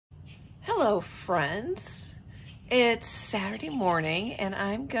Hello friends, it's Saturday morning and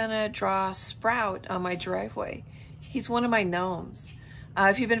I'm gonna draw Sprout on my driveway. He's one of my gnomes.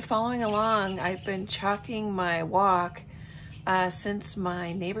 If you've been following along, I've been chalking my walk since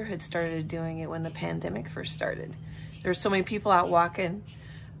my neighborhood started doing it when the pandemic first started. There were so many people out walking,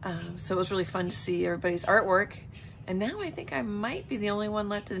 so it was really fun to see everybody's artwork. And now I think I might be the only one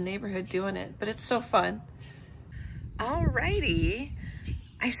left in the neighborhood doing it, but it's so fun. Alrighty.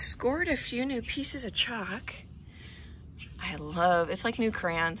 I scored a few new pieces of chalk. It's like new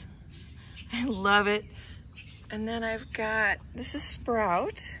crayons. I love it. And then I've got, this is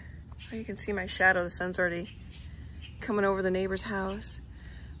Sprout. Oh, you can see my shadow, the sun's already coming over the neighbor's house.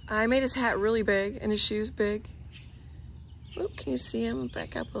 I made his hat really big and his shoes big. Oop, can you see him?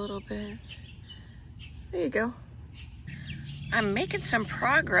 Back up a little bit. There you go. I'm making some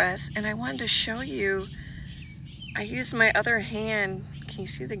progress and I wanted to show you, I used my other hand. Can you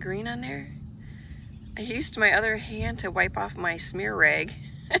see the green on there? I used my other hand to wipe off my smear rag.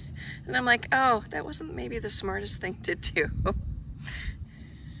 And I'm like, oh, that wasn't maybe the smartest thing to do.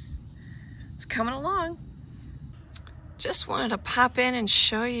 It's coming along. Just wanted to pop in and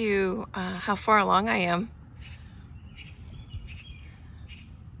show you how far along I am.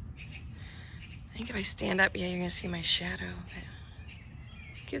 I think if I stand up, yeah, you're gonna see my shadow. But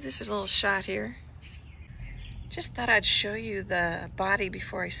give this a little shot here. Just thought I'd show you the body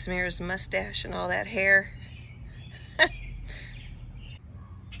before I smear his mustache and all that hair.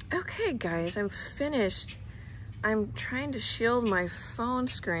 Okay guys, I'm finished. I'm trying to shield my phone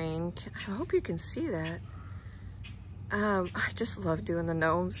screen. I hope you can see that. I just love doing the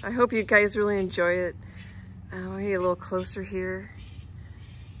gnomes. I hope you guys really enjoy it. I'll get a little closer here.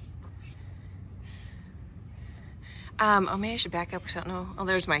 Oh, maybe I should back up because I don't know. Oh,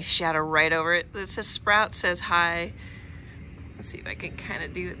 there's my shadow right over it. It says Sprout says hi. Let's see if I can kind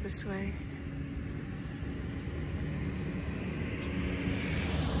of do it this way.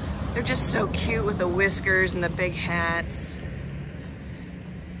 They're just so cute with the whiskers and the big hats.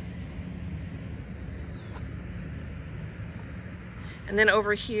 And then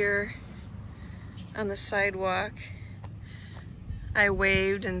over here on the sidewalk, I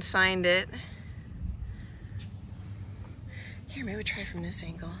waved and signed it. Here, maybe we try from this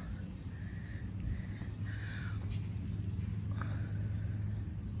angle.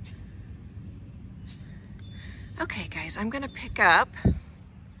 Okay guys, I'm gonna pick up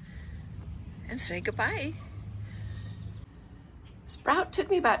and say goodbye. Sprout took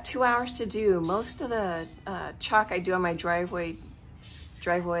me about 2 hours to do. Most of the chalk I do on my driveway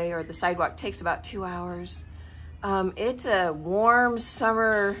or the sidewalk takes about 2 hours. It's a warm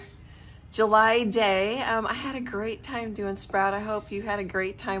summer July day. I had a great time doing Sprout. I hope you had a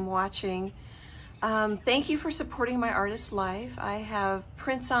great time watching. Thank you for supporting my artist life. I have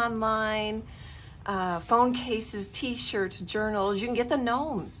prints online, phone cases, t-shirts, journals. You can get the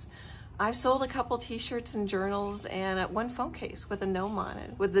gnomes. I've sold a couple t-shirts and journals and one phone case with a gnome on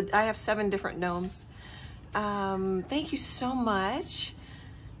it. I have 7 different gnomes. Thank you so much.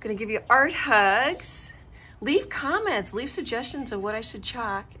 I'm gonna give you art hugs. Leave comments, leave suggestions of what I should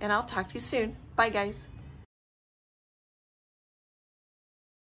chalk, and I'll talk to you soon. Bye, guys.